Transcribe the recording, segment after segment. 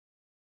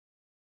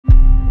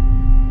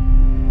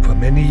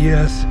many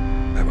years,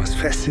 I was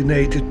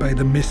fascinated by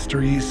the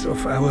mysteries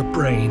of our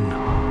brain.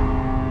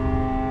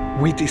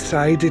 We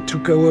decided to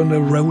go on a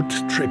road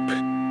trip,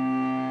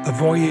 a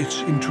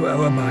voyage into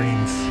our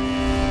minds.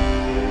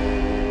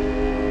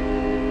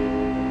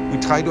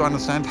 We try to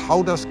understand,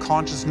 how does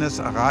consciousness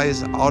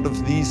arise out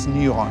of these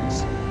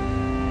neurons?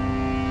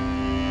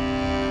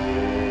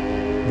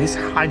 These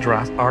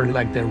hydras are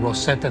like the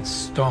Rosetta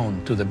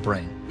Stone to the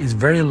brain. It's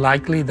very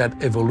likely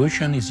that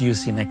evolution is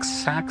using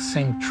exact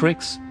same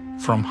tricks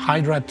from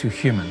hydra to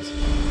humans.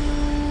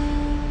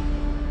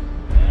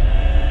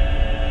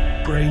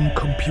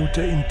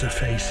 Brain-computer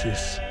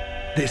interfaces.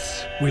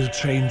 This will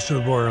change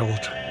the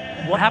world.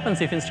 What happens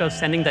if instead of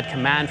sending that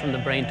command from the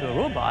brain to a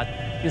robot,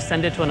 you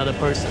send it to another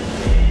person?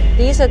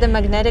 These are the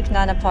magnetic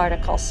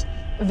nanoparticles.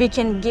 We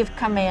can give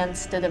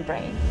commands to the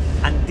brain.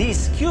 And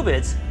these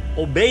qubits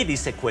obey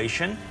this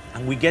equation,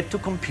 and we get to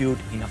compute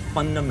in a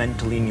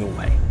fundamentally new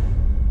way.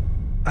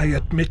 I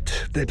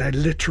admit that I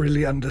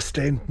literally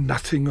understand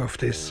nothing of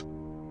this,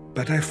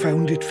 but I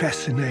found it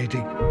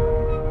fascinating.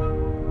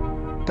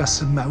 Does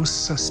the mouse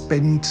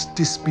suspend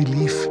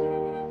disbelief?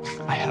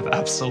 I have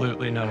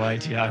absolutely no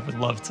idea. I would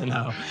love to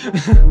know.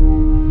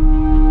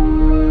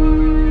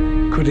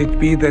 Could it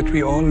be that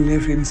we all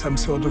live in some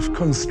sort of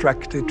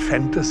constructed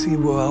fantasy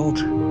world?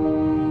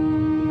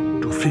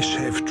 Do fish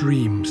have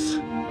dreams?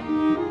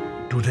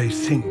 Do they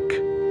think?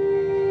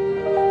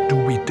 Do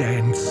we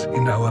dance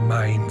in our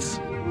minds?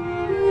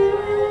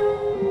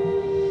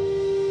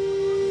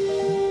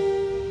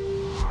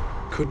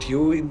 Could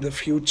you in the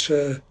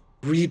future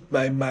read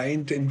my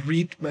mind and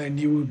read my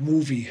new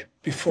movie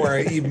before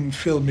I even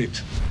film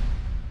it?